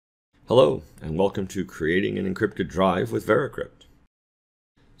Hello, and welcome to creating an encrypted drive with VeraCrypt.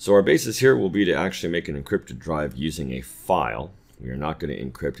 So our basis here will be to actually make an encrypted drive using a file. We are not going to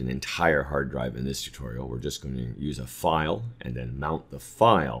encrypt an entire hard drive in this tutorial. We're just going to use a file and then mount the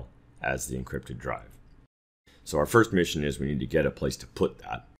file as the encrypted drive. So our first mission is we need to get a place to put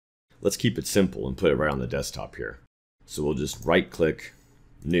that. Let's keep it simple and put it right on the desktop here. So we'll just right-click,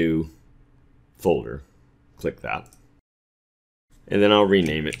 New, Folder, click that. And then I'll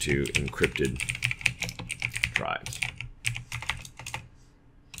rename it to Encrypted Drives.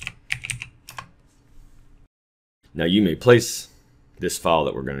 Now you may place this file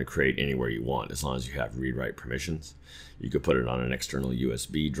that we're going to create anywhere you want, as long as you have read-write permissions. You could put it on an external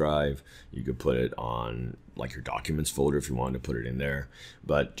USB drive. You could put it on like your documents folder if you wanted to put it in there.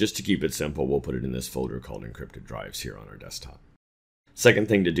 But just to keep it simple, we'll put it in this folder called Encrypted Drives here on our desktop. Second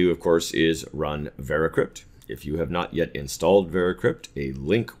thing to do, of course, is run VeraCrypt. If you have not yet installed VeraCrypt, a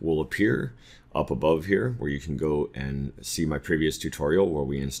link will appear up above here where you can go and see my previous tutorial where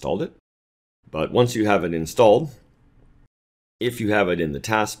we installed it. But once you have it installed, if you have it in the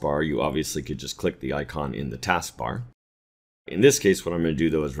taskbar, you obviously could just click the icon in the taskbar. In this case, what I'm going to do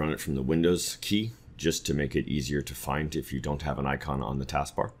though is run it from the Windows key, just to make it easier to find if you don't have an icon on the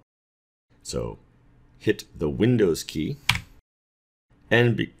taskbar. So hit the Windows key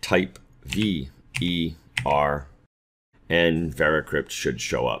and type VER and VeraCrypt should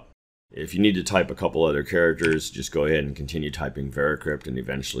show up. If you need to type a couple other characters, just go ahead and continue typing VeraCrypt and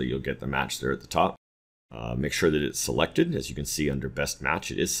eventually you'll get the match there at the top. Make sure that it's selected. As you can see under Best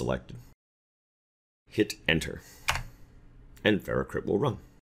Match, it is selected. Hit Enter, and VeraCrypt will run.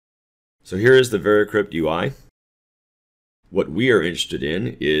 So here is the VeraCrypt UI. What we are interested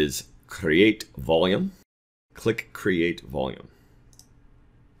in is Create Volume. Click Create Volume.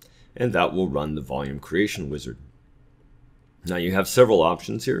 And that will run the volume creation wizard. Now you have several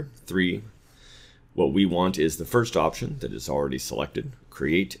options here, 3. What we want is the first option that is already selected,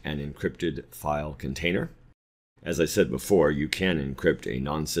 create an encrypted file container. As I said before, you can encrypt a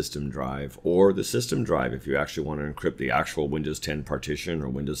non-system drive or the system drive. If you actually want to encrypt the actual Windows 10 partition or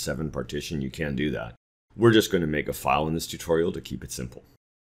Windows 7 partition, you can do that. We're just going to make a file in this tutorial to keep it simple.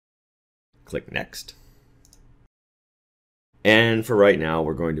 Click Next. And for right now,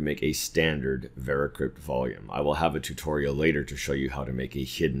 we're going to make a standard VeraCrypt volume. I will have a tutorial later to show you how to make a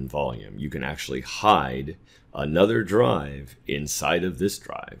hidden volume. You can actually hide another drive inside of this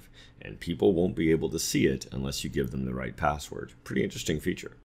drive, and people won't be able to see it unless you give them the right password. Pretty interesting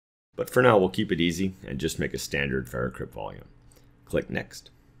feature. But for now, we'll keep it easy and just make a standard VeraCrypt volume. Click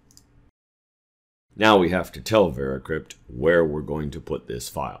Next. Now we have to tell VeraCrypt where we're going to put this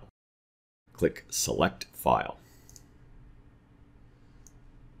file. Click Select File.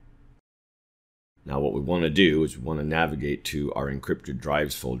 Now what we want to do is we want to navigate to our encrypted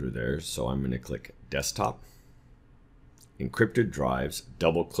drives folder there. So I'm going to click Desktop, Encrypted Drives,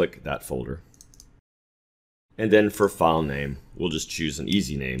 double click that folder. And then for file name, we'll just choose an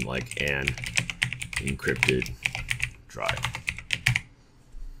easy name like an encrypted drive.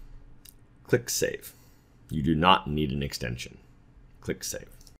 Click Save. You do not need an extension. Click Save.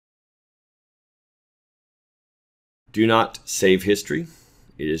 Do not save history.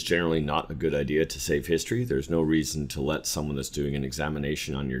 It is generally not a good idea to save history. There's no reason to let someone that's doing an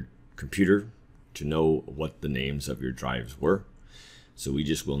examination on your computer to know what the names of your drives were. So we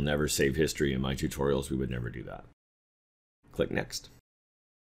just will never save history. In my tutorials, we would never do that. Click Next.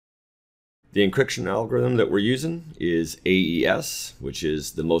 The encryption algorithm that we're using is AES, which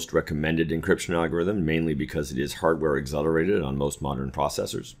is the most recommended encryption algorithm, mainly because it is hardware accelerated on most modern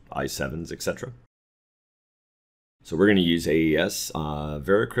processors, i7s, etc. So we're going to use AES.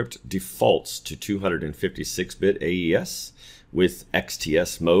 VeraCrypt defaults to 256-bit AES with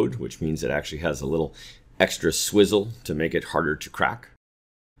XTS mode, which means it actually has a little extra swizzle to make it harder to crack.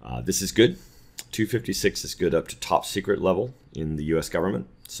 This is good. 256 is good up to top secret level in the US government,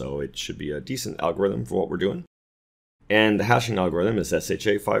 so it should be a decent algorithm for what we're doing. And the hashing algorithm is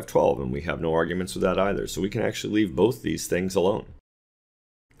SHA 512, and we have no arguments with that either, so we can actually leave both these things alone.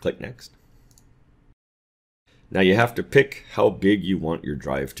 Click Next. Now you have to pick how big you want your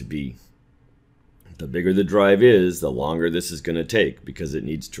drive to be. The bigger the drive is, the longer this is going to take because it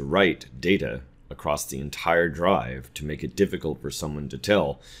needs to write data across the entire drive to make it difficult for someone to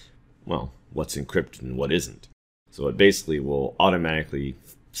tell, well, what's encrypted and what isn't. So it basically will automatically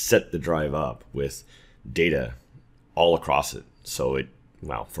set the drive up with data all across it. So it,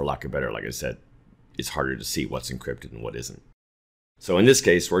 well, for lack of better, like I said, it's harder to see what's encrypted and what isn't. So in this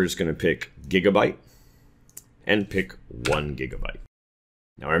case, we're just going to pick gigabyte and pick 1 gigabyte.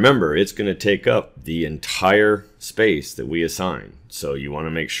 Now remember, it's going to take up the entire space that we assign. So you want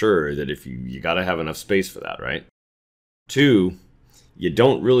to make sure that if you got to have enough space for that, right? 2, you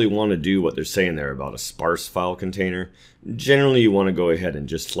don't really want to do what they're saying there about a sparse file container. Generally, you want to go ahead and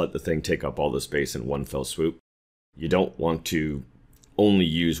just let the thing take up all the space in one fell swoop. You don't want to only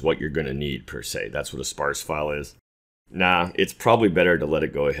use what you're going to need per se. That's what a sparse file is. Nah, it's probably better to let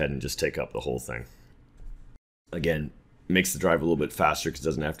it go ahead and just take up the whole thing. Again, makes the drive a little bit faster because it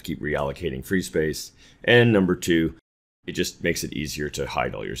doesn't have to keep reallocating free space. And number 2, it just makes it easier to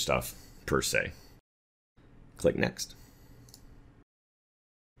hide all your stuff per se. Click Next.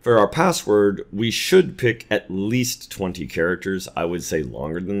 For our password, we should pick at least 20 characters. I would say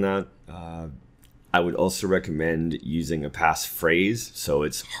longer than that. I would also recommend using a passphrase, so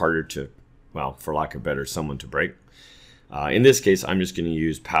it's harder to, well, for lack of better, someone to break. In this case, I'm just going to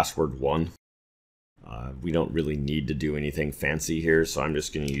use password 1. We don't really need to do anything fancy here, so I'm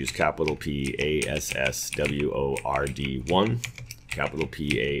just going to use capital PASSWORD 1. Capital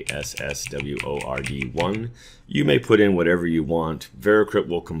PASSWORD 1. You may put in whatever you want. VeraCrypt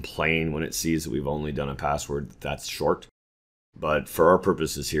will complain when it sees that we've only done a password that's short. But for our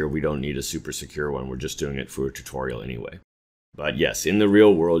purposes here, we don't need a super secure one. We're just doing it for a tutorial anyway. But yes, in the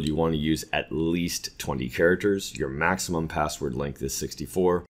real world, you want to use at least 20 characters. Your maximum password length is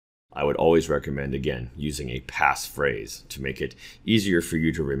 64. I would always recommend, again, using a passphrase to make it easier for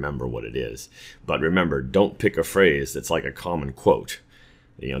you to remember what it is. But remember, don't pick a phrase that's like a common quote.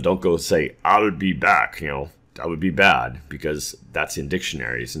 Don't go say, "I'll be back," that would be bad because that's in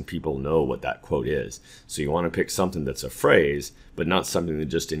dictionaries and people know what that quote is. So you want to pick something that's a phrase, but not something that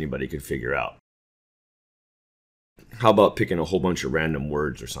just anybody could figure out. How about picking a whole bunch of random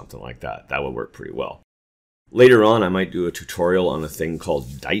words or something like that? That would work pretty well. Later on, I might do a tutorial on a thing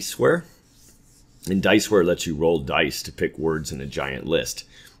called diceware. And diceware lets you roll dice to pick words in a giant list.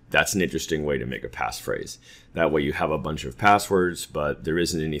 That's an interesting way to make a passphrase. That way you have a bunch of passwords, but there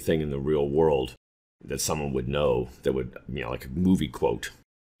isn't anything in the real world that someone would know that would, like a movie quote,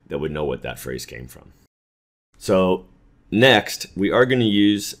 that would know what that phrase came from. So next, we are going to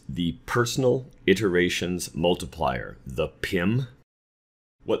use the personal iterations multiplier, the PIM.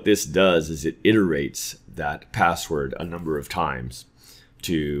 What this does is it iterates that password a number of times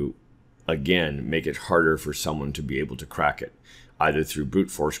to, again, make it harder for someone to be able to crack it, either through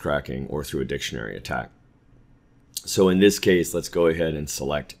brute force cracking or through a dictionary attack. So in this case, let's go ahead and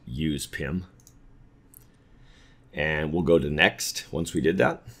select Use PIM. And we'll go to Next once we did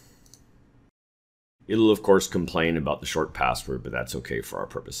that. It'll, of course, complain about the short password, but that's okay for our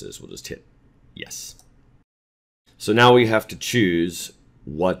purposes. We'll just hit Yes. So now we have to choose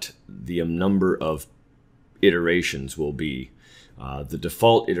what the number of iterations will be. The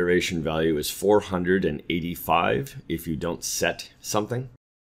default iteration value is 485 if you don't set something.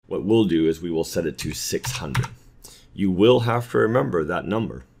 What we'll do is we will set it to 600. You will have to remember that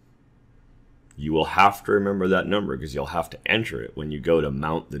number. You will have to remember that number because you'll have to enter it when you go to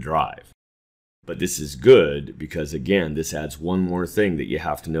mount the drive. But this is good because, again, this adds one more thing that you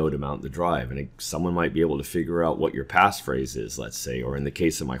have to know to mount the drive. And someone might be able to figure out what your passphrase is, let's say, or in the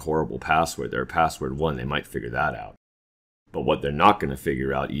case of my horrible password, their password 1, they might figure that out. But what they're not going to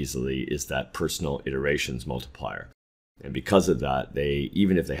figure out easily is that personal iterations multiplier. And because of that,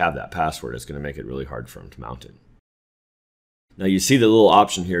 even if they have that password, it's going to make it really hard for them to mount it. Now you see the little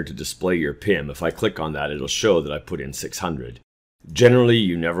option here to display your PIM. If I click on that, it'll show that I put in 600. Generally,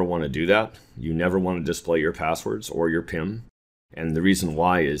 you never want to do that. You never want to display your passwords or your PIM. And the reason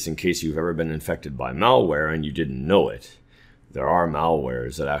why is in case you've ever been infected by malware and you didn't know it. There are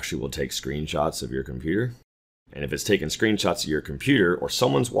malwares that actually will take screenshots of your computer. And if it's taking screenshots of your computer or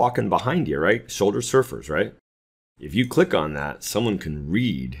someone's walking behind you, right? Shoulder surfers, right? If you click on that, someone can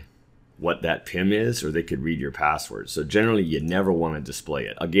read what that PIM is, or they could read your password. So generally, you never want to display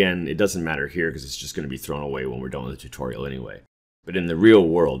it. Again, it doesn't matter here because it's just going to be thrown away when we're done with the tutorial anyway. But in the real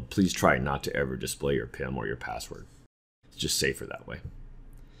world, please try not to ever display your PIM or your password. It's just safer that way.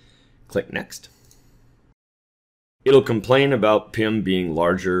 Click Next. It'll complain about PIM being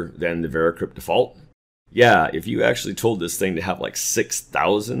larger than the VeraCrypt default. Yeah, if you actually told this thing to have like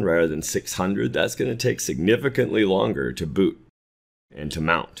 6,000 rather than 600, that's going to take significantly longer to boot and to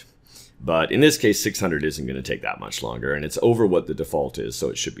mount. But in this case, 600 isn't going to take that much longer, and it's over what the default is, so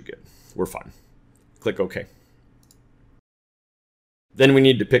it should be good. We're fine. Click OK. Then we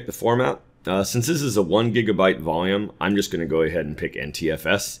need to pick the format. Since this is a 1 GB volume, I'm just going to go ahead and pick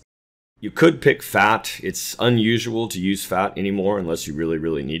NTFS. You could pick FAT. It's unusual to use FAT anymore unless you really,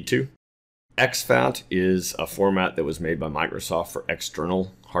 really need to. exFAT is a format that was made by Microsoft for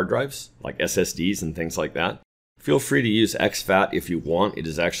external hard drives, like SSDs and things like that. Feel free to use exFAT if you want. It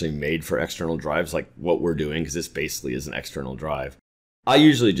is actually made for external drives like what we're doing, because this basically is an external drive. I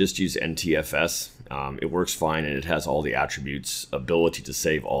usually just use NTFS. It works fine, and it has all the attributes, ability to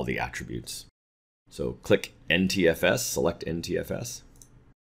save all the attributes. So click NTFS, select NTFS.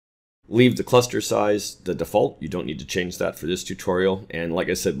 Leave the cluster size the default. You don't need to change that for this tutorial. And like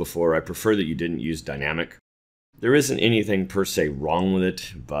I said before, I prefer that you didn't use dynamic. There isn't anything per se wrong with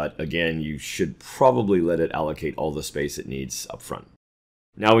it, but again, you should probably let it allocate all the space it needs up front.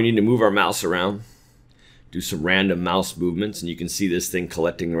 Now we need to move our mouse around, do some random mouse movements, and you can see this thing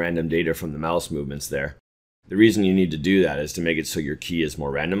collecting random data from the mouse movements there. The reason you need to do that is to make it so your key is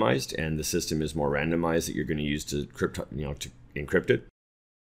more randomized and the system is more randomized that you're going to use to encrypt it.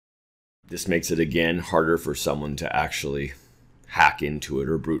 This makes it again harder for someone to actually hack into it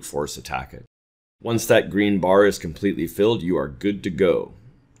or brute force attack it. Once that green bar is completely filled, you are good to go.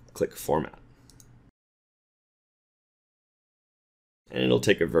 Click Format. And it'll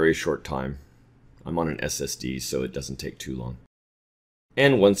take a very short time. I'm on an SSD, so it doesn't take too long.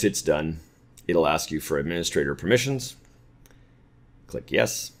 And once it's done, it'll ask you for administrator permissions. Click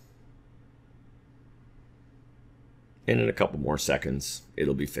Yes. And in a couple more seconds,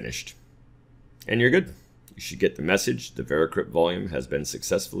 it'll be finished. And you're good. You should get the message, the VeraCrypt volume has been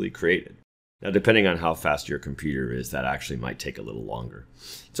successfully created. Now, depending on how fast your computer is, that actually might take a little longer.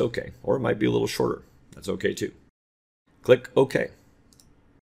 It's okay. Or it might be a little shorter. That's okay too. Click OK.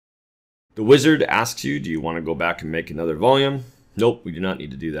 The wizard asks you, do you want to go back and make another volume? Nope, we do not need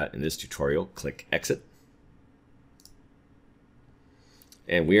to do that in this tutorial. Click Exit.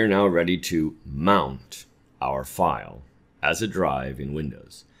 And we are now ready to mount our file as a drive in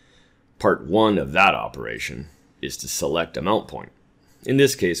Windows. Part 1 of that operation is to select a mount point. In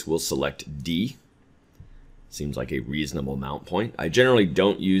this case, we'll select D. Seems like a reasonable mount point. I generally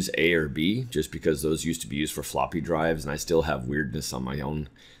don't use A or B just because those used to be used for floppy drives and I still have weirdness on my own.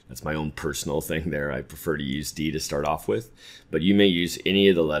 That's my own personal thing there. I prefer to use D to start off with, but you may use any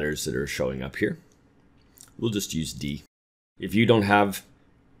of the letters that are showing up here. We'll just use D. If you don't have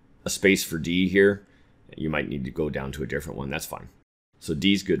a space for D here, you might need to go down to a different one. That's fine. So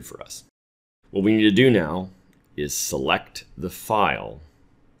D is good for us. What we need to do now is select the file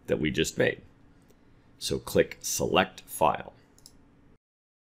that we just made. So click Select File.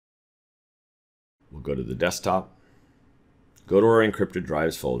 We'll go to the desktop, go to our encrypted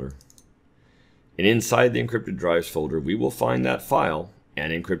drives folder, and inside the encrypted drives folder we will find that file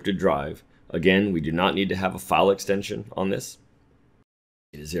and encrypted drive. Again, we do not need to have a file extension on this.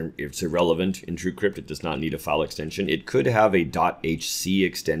 It's irrelevant in TrueCrypt. It does not need a file extension. It could have a .hc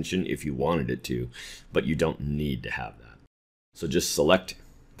extension if you wanted it to, but you don't need to have that. So just select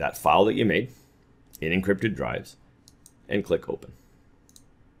that file that you made in encrypted drives and click Open.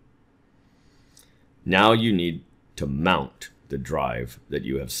 Now you need to mount the drive that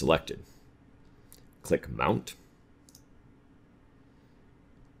you have selected. Click Mount,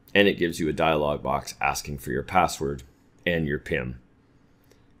 and it gives you a dialog box asking for your password and your PIN.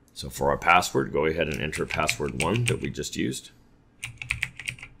 So for our password, go ahead and enter password 1 that we just used.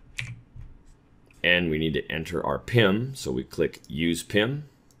 And we need to enter our PIN, so we click Use PIN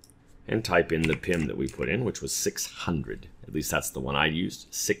and type in the PIN that we put in, which was 600. At least that's the one I used,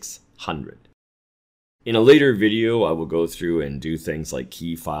 600. In a later video, I will go through and do things like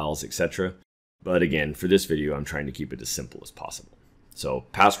key files, etc. But again, for this video, I'm trying to keep it as simple as possible. So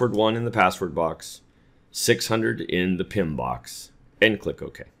password 1 in the password box, 600 in the PIN box, and click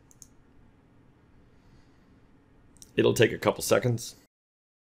OK. It'll take a couple seconds,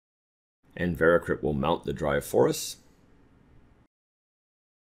 and VeraCrypt will mount the drive for us.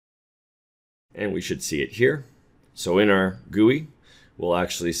 And we should see it here. So in our GUI, we'll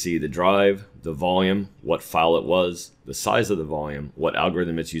actually see the drive, the volume, what file it was, the size of the volume, what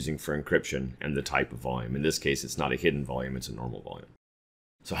algorithm it's using for encryption, and the type of volume. In this case, it's not a hidden volume, it's a normal volume.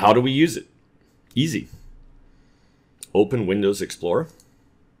 So how do we use it? Easy. Open Windows Explorer.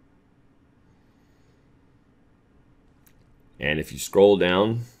 And if you scroll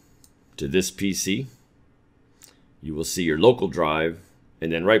down to this PC, you will see your local drive,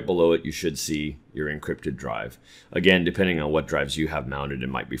 and then right below it you should see your encrypted drive. Again, depending on what drives you have mounted, it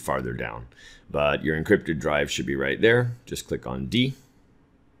might be farther down, but your encrypted drive should be right there. Just click on D,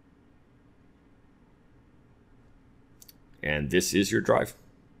 and this is your drive.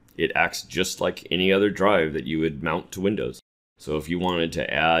 It acts just like any other drive that you would mount to Windows. So if you wanted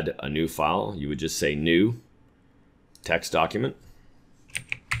to add a new file, you would just say New Text Document,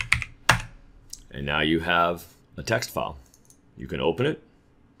 and now you have a text file. You can open it,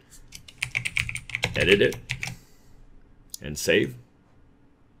 edit it, and save.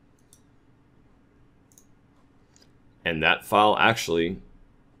 And that file actually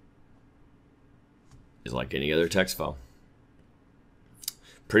is like any other text file.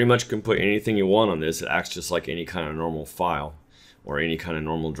 Pretty much can put anything you want on this. It acts just like any kind of normal file or any kind of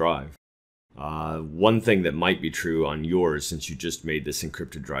normal drive. One thing that might be true on yours, since you just made this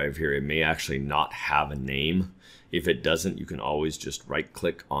encrypted drive here, it may actually not have a name. If it doesn't, you can always just right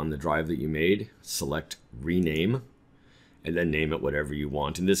click on the drive that you made, select rename, and then name it whatever you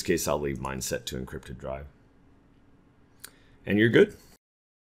want. In this case, I'll leave mine set to encrypted drive. And you're good.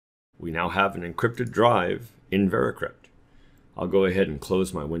 We now have an encrypted drive in VeraCrypt. I'll go ahead and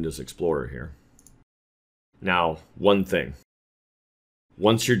close my Windows Explorer here. Now, one thing.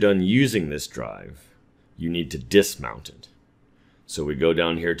 Once you're done using this drive, you need to dismount it. So we go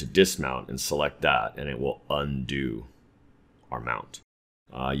down here to dismount and select that, and it will undo our mount.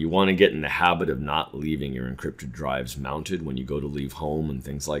 You want to get in the habit of not leaving your encrypted drives mounted when you go to leave home and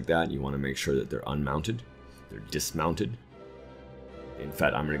things like that. You want to make sure that they're unmounted, they're dismounted. In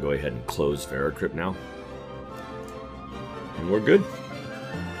fact, I'm going to go ahead and close VeraCrypt now. And we're good.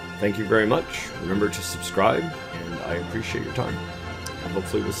 Thank you very much. Remember to subscribe, and I appreciate your time. And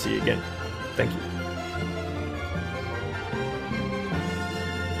hopefully we'll see you again. Thank you.